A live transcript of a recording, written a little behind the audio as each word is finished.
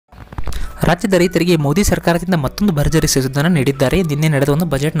ರಾಜ್ಯದ ರೈತರಿಗೆ ಮೋದಿ ಸರ್ಕಾರದಿಂದ ಮತ್ತೊಂದು ಭರ್ಜರಿ ಸುದ್ದಿಯನ್ನು ನೀಡಿದ್ದಾರೆ. ನಿನ್ನೆ ನಡೆದ ಒಂದು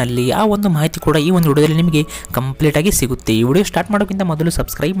ಬಜೆಟ್ನಲ್ಲಿ ಆ ಒಂದು ಮಾಹಿತಿ ಕೂಡ ಈ ಒಂದು ವಿಡಿಯೋದಲ್ಲಿ ನಿಮಗೆ ಕಂಪ್ಲೀಟ್ ಆಗಿ ಸಿಗುತ್ತೆ. ಈ ವಿಡಿಯೋ ಸ್ಟಾರ್ಟ್ ಮಾಡೋಕ್ಕಿಂತ ಮೊದಲು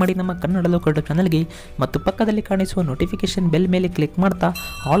ಸಬ್ಸ್ಕ್ರೈಬ್ ಮಾಡಿ ನಮ್ಮ ಕನ್ನಡ ಲೋಕ ಚಾನಲ್ಗೆ ಮತ್ತು ಪಕ್ಕದಲ್ಲಿ ಕಾಣಿಸುವ ನೋಟಿಫಿಕೇಶನ್ ಬೆಲ್ ಮೇಲೆ ಕ್ಲಿಕ್ ಮಾಡ್ತಾ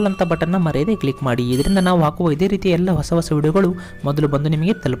ಆಲ್ ಅಂತ ಬಟನ್ನ ಮರೆಯದೆ ಕ್ಲಿಕ್ ಮಾಡಿ. ಇದರಿಂದ ನಾವು ಹಾಕುವ ಇದೇ ರೀತಿಯ ಎಲ್ಲ ಹೊಸ ಹೊಸ ವಿಡಿಯೋಗಳು ಮೊದಲು ಬಂದು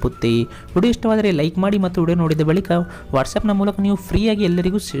ನಿಮಗೆ ತಲುಪುತ್ತೆ. ವಿಡಿಯೋ ಇಷ್ಟವಾದರೆ ಲೈಕ್ ಮಾಡಿ ಮತ್ತು ವಿಡಿಯೋ ನೋಡಿದ ಬಳಿಕ ವಾಟ್ಸಪ್ನ ಮೂಲಕ ನೀವು ಫ್ರೀಯಾಗಿ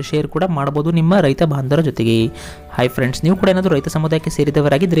ಎಲ್ಲರಿಗೂ ಶೇರ್ ಕೂಡ ಮಾಡಬಹುದು ನಿಮ್ಮ ರೈತ ಬಾಂಧವರ ಜೊತೆಗೆ. ಹಾಯ್ ಫ್ರೆಂಡ್ಸ್, ನೀವು ಕೂಡ ಏನಾದರೂ ರೈತ ಸಮುದಾಯಕ್ಕೆ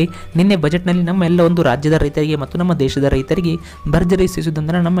ಸೇರಿದವರಾಗಿದ್ದರೆ ನಿನ್ನೆ ಬಜೆಟ್ನಲ್ಲಿ ನಮ್ಮ ಎಲ್ಲ ಒಂದು ರಾಜ್ಯದ ರೈತರಿಗೆ ಮತ್ತು ನಮ್ಮ ದೇಶದ ರೈತರಿಗೆ ಭರ್ಜರಿ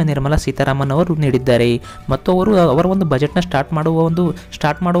ಸುದ್ದಿಯೊಂದನ್ನು ನಮ್ಮ ನಿರ್ಮಲಾ ಸೀತಾರಾಮನ್ ಅವರು ನೀಡಿದ್ದಾರೆ. ಮತ್ತು ಅವರ ಒಂದು ಬಜೆಟ್ನ ಸ್ಟಾರ್ಟ್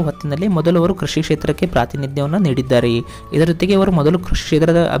ಮಾಡುವ ಹೊತ್ತಿನಲ್ಲಿ ಮೊದಲು ಅವರು ಕೃಷಿ ಕ್ಷೇತ್ರಕ್ಕೆ ಪ್ರಾತಿನಿಧ್ಯವನ್ನು ನೀಡಿದ್ದಾರೆ. ಇದರ ಜೊತೆಗೆ ಅವರು ಮೊದಲು ಕೃಷಿ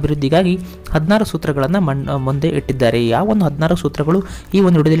ಕ್ಷೇತ್ರದ ಅಭಿವೃದ್ಧಿಗಾಗಿ 16 ಸೂತ್ರಗಳನ್ನು ಮುಂದೆ ಇಟ್ಟಿದ್ದಾರೆ. ಯಾವ ಒಂದು 16 ಸೂತ್ರಗಳು ಈ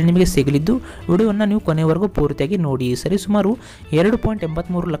ಒಂದು ವಿಡಿಯೋದಲ್ಲಿ ನಿಮಗೆ ಸಿಗಲಿದ್ದು, ವಿಡಿಯೋವನ್ನು ನೀವು ಕೊನೆಯವರೆಗೂ ಪೂರ್ತಿಯಾಗಿ ನೋಡಿ. ಸರಿಸುಮಾರು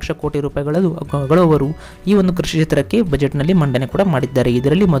 2.83 ಲಕ್ಷ ಕೋಟಿ ರೂಪಾಯಿಗಳು ಅವರು ಈ ಒಂದು ಕೃಷಿ ಕ್ಷೇತ್ರಕ್ಕೆ ಬಜೆಟ್ನಲ್ಲಿ ಮಂಡನೆ ಕೂಡ ಮಾಡಿದ್ದಾರೆ.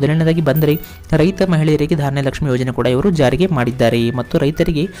 ಇದರಲ್ಲಿ ಮೊದಲನೇದಾಗಿ ಬಂದರೆ ರೈತ ಮಹಿಳೆಯರಿಗೆ ಧಾನ್ಯ ಲಕ್ಷ್ಮಿ ಯೋಜನೆ ಕೂಡ ಇವರು ಜಾರಿಗೆ ಮಾಡಿದ್ದಾರೆ. ಮತ್ತು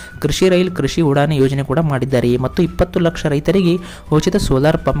ರೈತರಿಗೆ ಕೃಷಿ ರೈಲ್ ಕೃಷಿ ಉಡಾನೆ ಯೋಜನೆ ಕೂಡ ಮಾಡಿದ್ದಾರೆ. ಮತ್ತು 20 ಲಕ್ಷ ರೈತರಿಗೆ ಉಚಿತ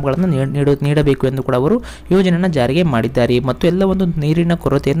ಸೋಲಾರ್ ಪಂಪ್ಗಳನ್ನು ನೀಡಬೇಕು ಎಂದು ಕೂಡ ಅವರು ಯೋಜನೆಯನ್ನು ಜಾರಿಗೆ ಮಾಡಿದ್ದಾರೆ. ಮತ್ತು ಎಲ್ಲ ಒಂದು ನೀರಿನ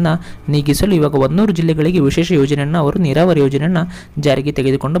ಕೊರತೆಯನ್ನು ನೀಗಿಸಲು ಇವಾಗ 100 ಜಿಲ್ಲೆಗಳಿಗೆ ವಿಶೇಷ ಯೋಜನೆಯನ್ನು ಅವರು ನೀರಾವರಿ ಯೋಜನೆಯನ್ನು ಜಾರಿಗೆ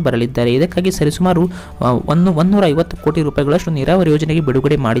ತೆಗೆದುಕೊಂಡು ಬರಲಿದ್ದಾರೆ. ಇದಕ್ಕಾಗಿ ಸರಿಸುಮಾರು 150 ಕೋಟಿ ರೂಪಾಯಿಗಳಷ್ಟು ನೀರಾವರಿ ಯೋಜನೆಗೆ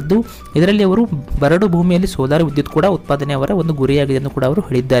ಬಿಡುಗಡೆ ಮಾಡಿದ್ದು, ಇದರಲ್ಲಿ ಅವರು ಬರಡು ಭೂಮಿಯಲ್ಲಿ ಸೋಲಾರ್ ವಿದ್ಯುತ್ ಕೂಡ ಉತ್ಪಾದನೆ ಅವರ ಒಂದು ಗುರಿಯಾಗಿದೆ ಎಂದು ಕೂಡ ಅವರು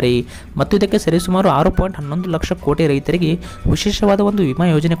ಹೇಳಿದ್ದಾರೆ. ಮತ್ತು ಇದಕ್ಕೆ ಸರಿಸುಮಾರು 6.11 ಲಕ್ಷ ಕೋಟಿ ರೈತರಿಗೆ ವಿಶೇಷವಾದ ಒಂದು ವಿಮಾ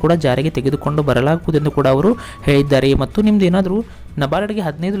ಯೋಜನೆ ಕೂಡ ಜಾರಿಗೆ ತೆಗೆದುಕೊಂಡು ಬರಲಾಗುವುದು ಎಂದು ಕೂಡ ಅವರು ಹೇಳಿದ್ದಾರೆ. ಮತ್ತು ನಿಮ್ದು ಏನಾದರೂ ನಬಾರ್ಡ್ಗೆ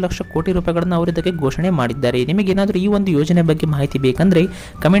 15 ಲಕ್ಷ ಕೋಟಿ ರೂಪಾಯಿಗಳನ್ನು ಅವರು ಇದಕ್ಕೆ ಘೋಷಣೆ ಮಾಡಿದ್ದಾರೆ. ನಿಮಗೇನಾದರೂ ಈ ಒಂದು ಯೋಜನೆ ಬಗ್ಗೆ ಮಾಹಿತಿ ಬೇಕಂದರೆ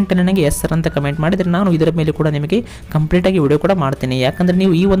ಕಮೆಂಟಲ್ಲಿ ನನಗೆ ಎಸ್ ಸರ್ ಅಂತ ಕಮೆಂಟ್ ಮಾಡಿದರೆ ನಾನು ಇದರ ಮೇಲೆ ಕೂಡ ನಿಮಗೆ ಕಂಪ್ಲೀಟಾಗಿ ವಿಡಿಯೋ ಕೂಡ ಮಾಡ್ತೇನೆ. ಯಾಕಂದರೆ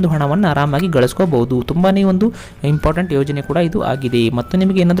ನೀವು ಈ ಒಂದು ಹಣವನ್ನು ಆರಾಮಾಗಿ ಗಳಿಸ್ಕೋಬಹುದು. ತುಂಬಾ ಒಂದು ಇಂಪಾರ್ಟೆಂಟ್ ಯೋಜನೆ ಕೂಡ ಇದು ಆಗಿದೆ. ಮತ್ತು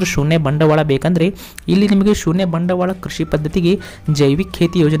ನಿಮಗೆ ಏನಾದರೂ ಶೂನ್ಯ ಬಂಡವಾಳ ಬೇಕಂದರೆ ಇಲ್ಲಿ ನಿಮಗೆ ಶೂನ್ಯ ಬಂಡವಾಳ ಕೃಷಿ ಪದ್ಧತಿಗೆ ಜೈವಿಕ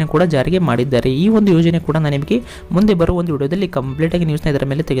ಖೇತಿ ಯೋಜನೆ ಕೂಡ ಜಾರಿಗೆ ಮಾಡಿದ್ದಾರೆ. ಈ ಒಂದು ಯೋಜನೆ ಕೂಡ ನಾನು ನಿಮಗೆ ಮುಂದೆ ಬರುವ ಒಂದು ವಿಡಿಯೋದಲ್ಲಿ ಕಂಪ್ಲೀಟಾಗಿ ನ್ಯೂಸ್ನ ಇದರ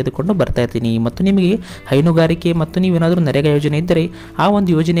ಮೇಲೆ ತೆಗೆದುಕೊಂಡು ಬರ್ತಾ ಇರ್ತೀನಿ. ಮತ್ತು ನಿಮಗೆ ಹೈನುಗಾರಿಕೆ ಮತ್ತು ನೀವೇನಾದರೂ ನರೇಗಾ ಯೋಜನೆ ಇದ್ದರೆ ಆ ಒಂದು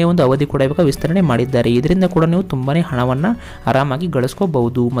ಯೋಜನೆಯ ಒಂದು ಅವಧಿ ಕೂಡ ಇವಾಗ ವಿಸ್ತರಣೆ ಮಾಡಿದ್ದಾರೆ. ಇದರಿಂದ ಕೂಡ ನೀವು ತುಂಬಾನೇ ಹಣವನ್ನು ಆರಾಮಾಗಿ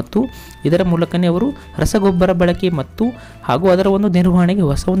ಗಳಿಸ್ಕೋಬಹುದು. ಮತ್ತು ಇದರ ಮೂಲಕನೇ ಅವರು ರಸಗೊಬ್ಬರ ಬಳಕೆ ಮತ್ತು ಹಾಗೂ ಅದರ ಒಂದು ನಿರ್ವಹಣೆಗೆ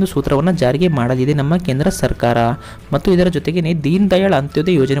ಹೊಸ ಒಂದು ಸೂತ್ರವನ್ನು ಜಾರಿಗೆ ಮಾಡಲಿದೆ ನಮ್ಮ ಕೇಂದ್ರ ಸರ್ಕಾರ. ಮತ್ತು ಇದರ ಜೊತೆಗೇ ದೀನ್ ದಯಾಳ್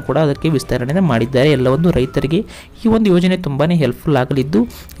ಅಂತ್ಯೋದಯ ಯೋಜನೆ ಕೂಡ ಅದಕ್ಕೆ ವಿಸ್ತರಣೆ ಮಾಡಿದ್ದಾರೆ. ಎಲ್ಲ ಒಂದು ರೈತರಿಗೆ ಈ ಒಂದು ಯೋಜನೆ ತುಂಬಾನೇ ಹೆಲ್ಪ್ಫುಲ್ ಆಗಲಿದ್ದು,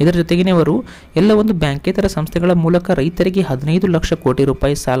 ಇದರ ಜೊತೆಗೇ ಅವರು ಎಲ್ಲ ಒಂದು ಬ್ಯಾಂಕೇತರ ಸಂಸ್ಥೆಗಳ ಮೂಲಕ ರೈತರಿಗೆ 15 ಲಕ್ಷ ಕೋಟಿ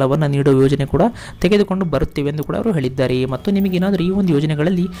ರೂಪಾಯಿ ಸಾಲವನ್ನು ನೀಡುವ ಯೋಜನೆ ಕೂಡ ತೆಗೆದುಕೊಂಡು ಬರುತ್ತೇವೆ ಎಂದು ಕೂಡ ಅವರು ಹೇಳಿದ್ದಾರೆ. ಮತ್ತು ನಿಮಗೆ ಏನಾದರೂ ಈ ಒಂದು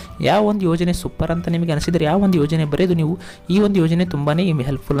ಯೋಜನೆಗಳಲ್ಲಿ ಯಾವ ಒಂದು ಯೋಜನೆ ಸೂಪರ್ ಅಂತ ನಿಮಗೆ ಅನಿಸಿದರೆ ಯಾವ ಒಂದು ಯೋಜನೆ ಬರೆದು ನೀವು ಈ ಒಂದು ಯೋಜನೆ ತುಂಬಾನೇ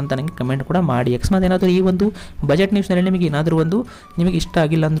ಹೆಲ್ಪ್ಫುಲ್ ಅಂತ ನನಗೆ ಕಮೆಂಟ್ ಕೂಡ ಮಾಡಿ. ಅಕಸ್ಮಾತ್ ಏನಾದರೂ ಈ ಒಂದು ಬಜೆಟ್ ನ್ಯೂಸ್ನಲ್ಲಿ ನಿಮಗೆ ಏನಾದರೂ ಒಂದು ನಿಮಗೆ ಇಷ್ಟ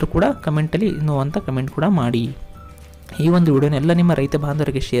ಆಗಿಲ್ಲ ಅಂದರೂ ಕೂಡ ಕಮೆಂಟಲ್ಲಿ ನೋ ಅಂತ ಕಮೆಂಟ್ ಕೂಡ ಮಾಡಿ. ಈ ಒಂದು ವಿಡಿಯೋನೆಲ್ಲ ನಿಮ್ಮ ರೈತ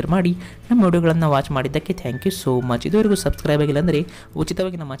ಬಾಂಧವರಿಗೆ ಶೇರ್ ಮಾಡಿ. ನಮ್ಮ ವಿಡಿಯೋಗಳನ್ನು ವಾಚ್ ಮಾಡಿದ್ದಕ್ಕೆ ಥ್ಯಾಂಕ್ ಯು ಸೋ ಮಚ್. ಇದುವರೆಗೂ ಸಬ್ಸ್ಕ್ರೈಬ್ ಆಗಿಲ್ಲ ಅಂದರೆ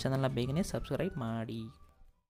ಉಚಿತವಾಗಿ ನಮ್ಮ ಚಾನಲ್ನ ಬೇಗನೆ ಸಬ್ಸ್ಕ್ರೈಬ್ ಮಾಡಿ.